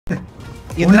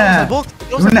Y entramos al box.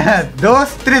 Una, dos,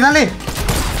 tres, dale.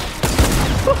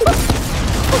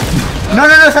 No,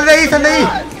 sal de ahí, ¡Sal!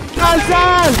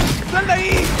 ¡Sal de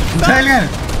ahí! Salgan.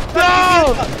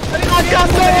 ¡No!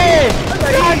 ¡Sácame!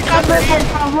 ¡Sácame, por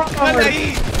favor! ¡Sal de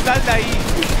ahí! ¡Sal de ahí!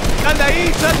 ¡Sal de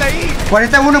ahí! ¡Sal de ahí!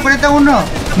 41.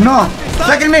 No,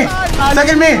 sáquenme.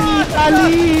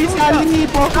 ¡Salí,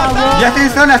 por favor! Ya estoy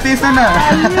en zona.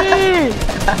 ¡Salí!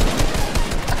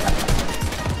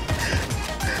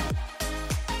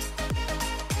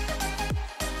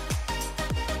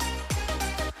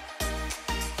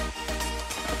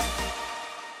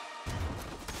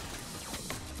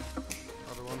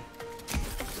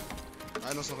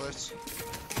 Einer ist noch rechts.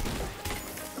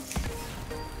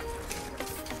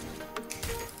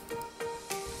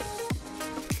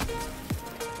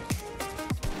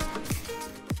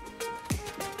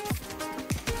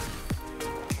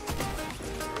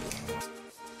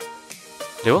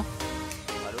 Léo?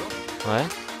 Allô? Ouais.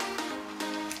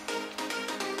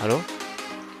 Allô?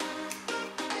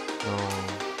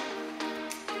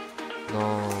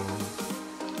 Non.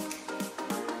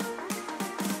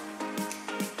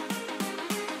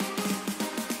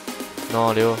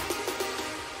 Non, Léo.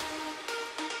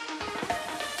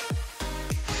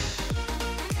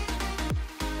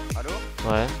 Allô?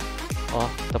 Ouais. Oh,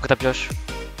 t'as pris ta pioche.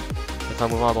 Fais un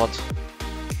mouvement à droite.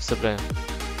 S'il te plaît.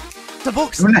 ¡Al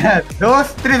box! Una, dos,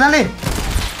 tres, dale.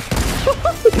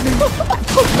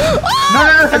 No,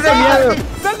 sal de ahí.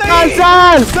 ¡Sal de ahí!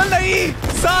 ¡Sal! ¡Sal de ahí!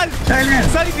 ¡Sal! Salgan.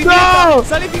 ¡Sal y pimienta! ¡No!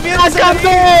 ¡Sal y pimienta! ¡Sácame!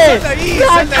 ¡Sal de ahí!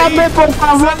 ¡Sácame, por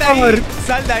favor!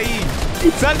 ¡Sal de ahí!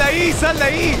 ¡Sal de ahí! ¡Sal de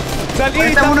ahí! ¡Salí!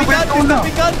 Cuarenta ¡Está uno, picante! cuarenta ¡Está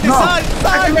picante! uno. No, ¡Sal!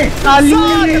 sáquenme.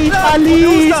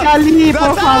 ¡Salí,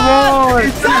 por favor!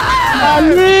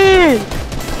 ¡Salí!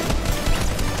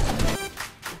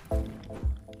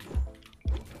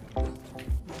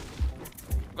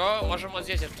 Можем вот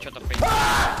здесь что-то пойти.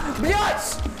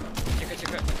 Блять!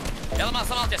 Тихо. Я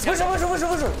сломал тебя.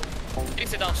 Выжил!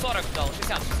 30 дал, 40 дал,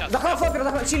 60. Дохла флопер,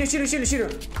 чили.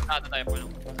 Да, я понял.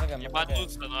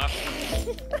 Ебануться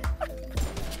нахуй.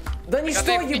 Да не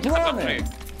что, ебланы!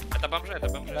 Это бомжи.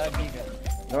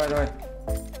 Давай.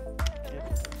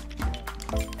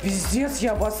 Пиздец,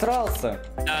 я обосрался.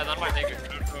 Да, нормально, Игорь,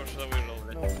 хорошо, что выжил,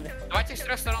 блядь. Давайте с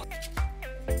 3 сторон.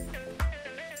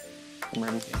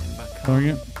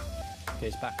 Okay,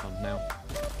 he's back on now.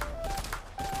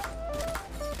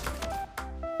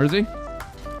 Where is he?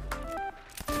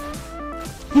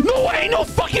 No way! No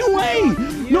fucking way!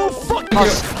 No fucking.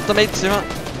 Nossa, tomei de cima.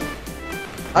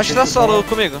 Acho que tá solo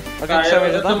comigo. Alguém consegue me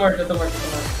ajudar? Eu tô morto.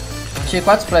 Achei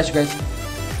 4 flash, guys.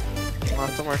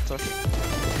 Tô morto, acho.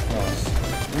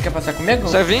 Não quer passar comigo?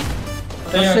 Consegue vir?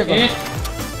 Tenho aqui.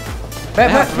 Vem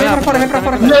pra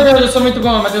fora. Meu Deus, eu sou muito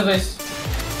bom, Matheus 2.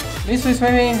 Isso,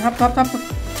 vem.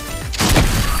 Rápido.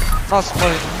 Nossa,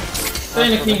 morri. Tô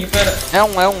indo, King, pera. É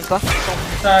um, tá?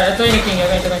 Tá, eu tô indo, King,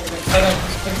 aguenta. Tá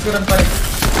segurando para aí.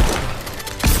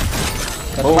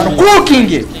 Toma no cu,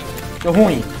 King! Tô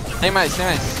ruim. Tem mais.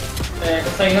 É,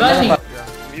 consegue ir lá, King? I'm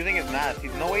using his mats.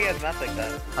 He's no way he has mats like that.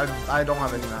 I don't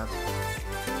have any mats.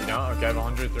 You don't? Okay, I have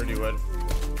 130 wood.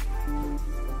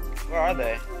 Where are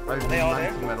they? I have They all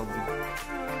there? 90 metal.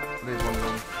 There's one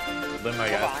room. Limb, I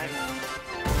guess.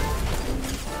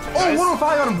 Oh,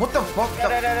 105 on him! What the fuck? Da.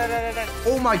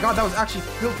 Oh my god, that was actually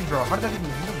filthy, bro. How did that even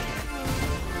hit him?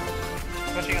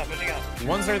 Pushing up.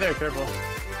 One's right there, careful.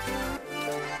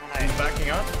 He's backing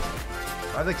up.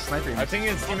 I was like sniping. I think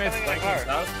his teammates Coming in flanking the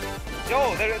car. south.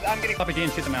 Yo, I'm getting. Copy G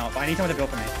and shoot them out, but I need someone to build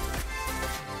for me.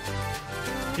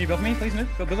 Can you build for me, please, move?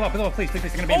 Build them up, please.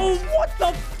 They're gonna be. Oh, what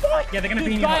the fuck? Yeah, they're gonna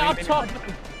be in Guy your up top.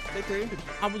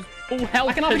 I was full health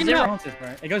I can to RPG zero. responses, bro.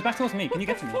 It goes back towards me. Can you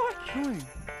get to me?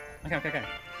 Okay.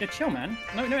 Yeah, chill, man.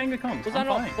 No angry comms. Was I'm I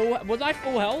not fine. full? Was I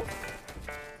full health?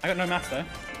 I got no mats though.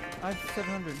 I have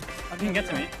 700. You can get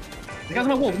to me. The guy's on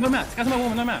my wall with no mats.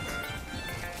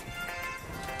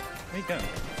 Where you go?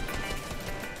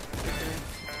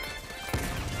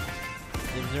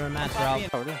 Zero mats, Ralph.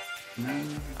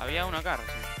 Había uno acá,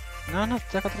 recién. No,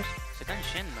 saca otros. Se están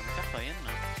yendo, me estás jodiendo.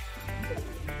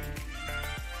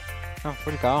 No,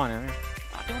 fue el cagón, amigo.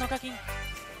 Ah, tengo uno acá aquí.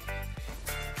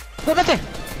 ¡Tócate!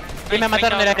 Y me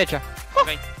mataron de la derecha. Ok.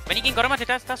 Vení, King, corre más,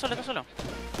 está solo.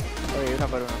 Oye, uno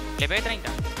por uno. Le pegué 30.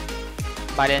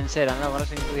 Vale, en cero, no lo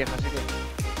conocen ni tu vieja, así que.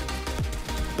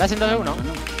 Le hacen 2 de 1.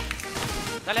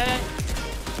 Dale.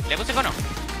 Le puse cono.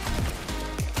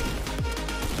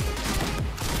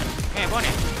 ¿Qué me pone?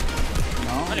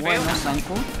 No le pegué una.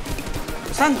 Sanko,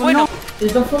 Bueno.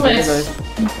 Eles estão full S.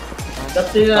 Dá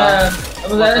pra vocês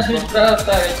vamos dar as vídeos pra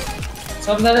lutar, guys. Só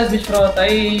vamos dar as vídeos pra lutar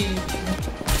e.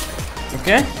 O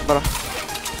quê? Bora.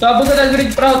 Só a boca das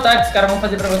vídeos pra lutar que os caras vão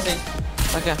fazer pra vocês.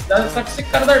 Ok. Só que esse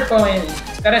cara do arpão aí,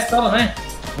 esse cara é solo, né?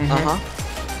 Aham.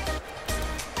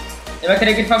 Ele vai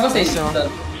querer grifar vocês. Sim. Tá?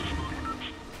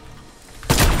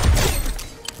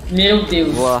 Meu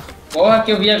Deus. Boa. Porra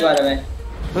que eu vi agora, velho.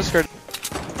 Tô esquerdo.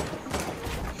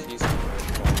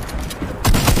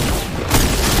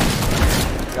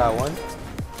 Got one.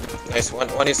 Nice.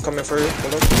 One is coming for you.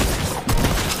 Below.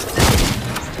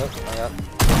 Yep, I got.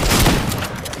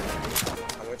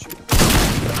 I'm with you.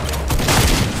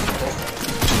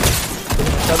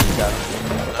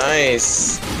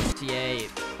 Nice. TA,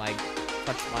 like,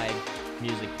 touch my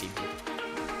music people.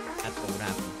 That's what would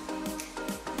happen.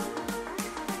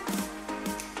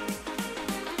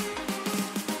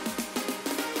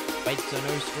 Wait, so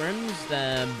no scrims?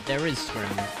 There is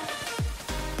scrims.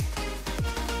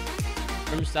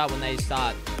 Scrims start when they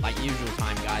start, like usual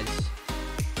time, guys.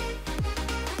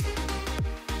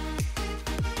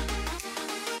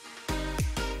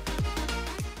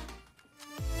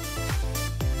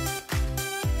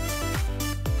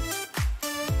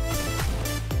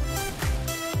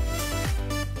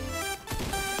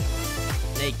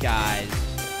 Hey guys.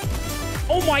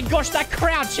 Oh my gosh, that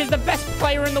crouch is the best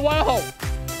player in the world!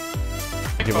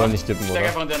 Die wollen nicht tippen, oder? Steig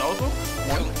einfach in dein Auto.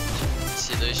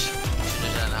 Zieh durch.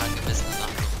 Schön in eine angemessene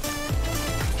Nacht.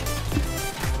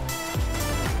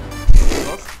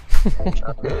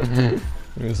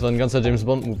 Das war ein ganzer James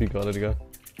Bond Movie gerade, Digga.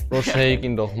 Bro, shake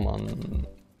ihn doch, Mann.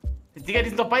 Digga, die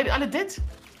sind doch beide alle dead.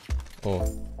 Oh.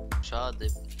 Schade.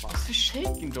 Was für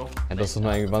shake ihn doch? Ja, das ist doch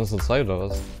nur eine Zeit, oder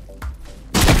was?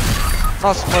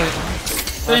 Nossa, foi.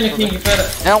 Tô indo, King, pera.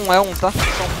 É um, tá?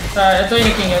 Tá, eu tô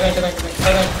indo, King, aguenta.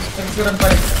 Tô segurando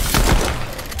parede.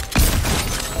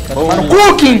 Mano,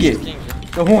 cu, King!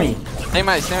 Tô ruim. Tem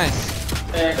mais.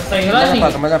 É, consegue ir lá,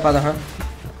 King? Mais lapada, aham.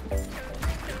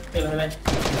 Relaj.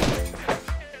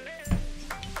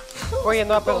 Oj,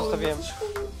 jedno AP zostawiłem.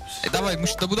 Ej, dawaj,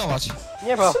 musisz dobudować.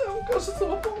 Nie ma.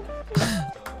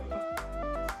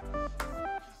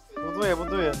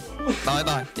 Buduję.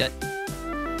 Dawaj.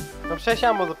 Mam 6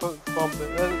 ammo do pompy,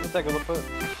 do tego, do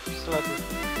pistoletu.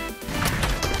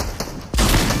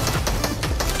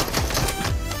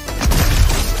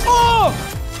 O!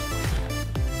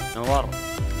 No war.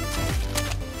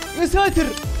 يا ساتر!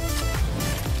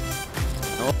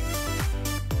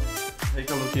 Hej,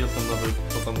 Kaluki, jestem nowy,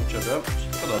 co tam u ciebie?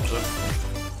 To dobrze.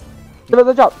 Tyle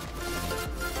do job.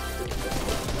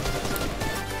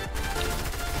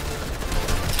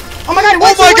 Oh my god!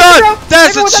 Oh my god!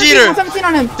 That's a cheater! 117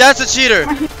 on him! That's a cheater!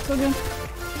 So good.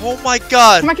 Oh my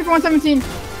god! Come on, keep for 117.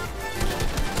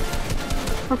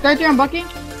 Hook 30 on Bucky.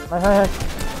 Nice.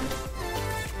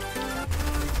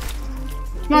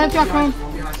 No, let's go, Cone.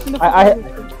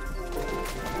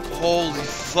 Holy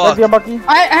fuck!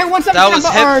 I had 117 That was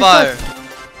hip fire!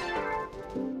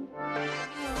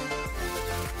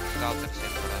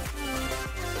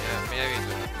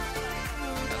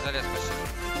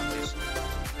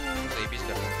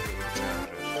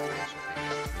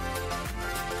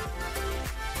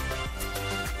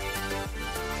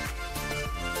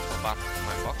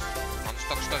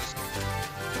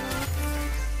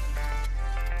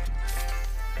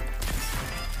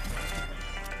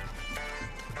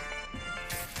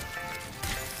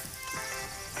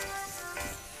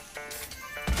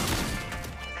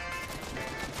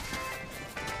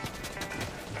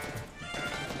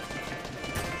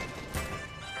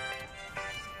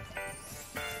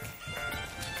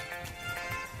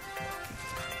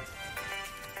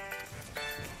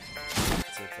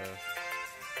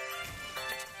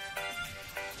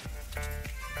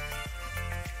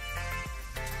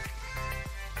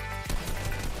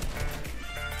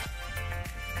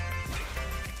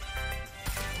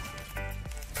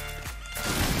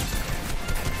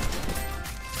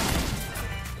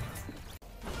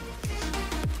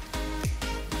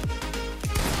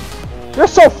 You're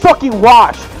so fucking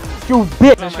washed, you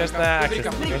bitch! Śmieszne akcje.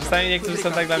 Czasami niektórzy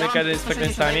są tak dla mnie z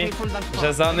przekleństwami,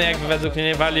 że Zony jakby według mnie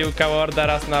nie walił Cowarda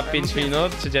raz na 5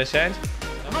 minut czy 10.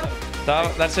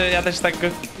 To znaczy ja też tak go...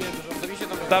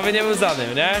 To by nie był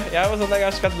Zonym, nie? Ja bym Zonego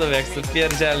na przykład lubię, jak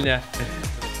pierdzielnie.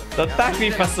 To tak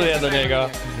mi pasuje do niego.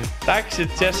 Tak się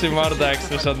cieszy morda, jak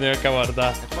słyszę od niego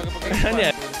Cowarda.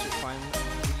 Nie.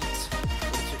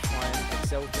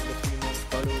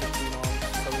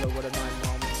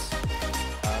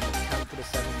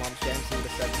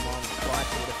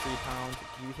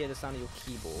 You hear the sound of your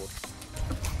keyboard.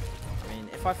 I mean,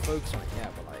 if I focus on it, yeah,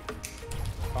 but like,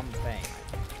 if I'm playing,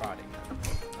 like, trying that, nah,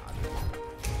 I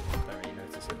don't really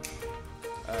notice it.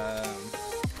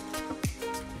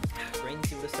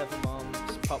 Rainty with the 7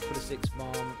 months, Pop with the 6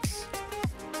 months.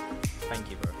 Thank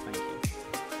you, bro, thank you.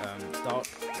 Dark.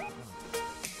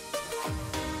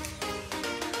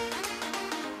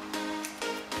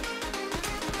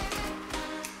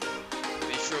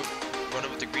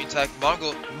 attack.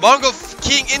 Mongo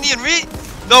King Indian Reed?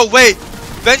 No, wait.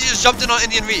 Benji just jumped in on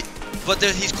Indian Reed. But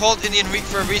he's called Indian Reed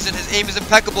for a reason. His aim is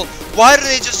impeccable. Why do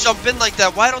they just jump in like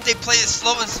that? Why don't they play it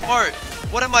slow and smart?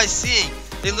 What am I seeing?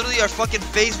 They literally are fucking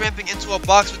phase ramping into a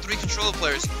box with 3 controller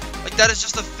players. Like, that is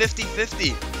just a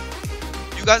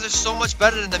 50-50. You guys are so much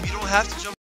better than them. You don't have to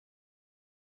jump.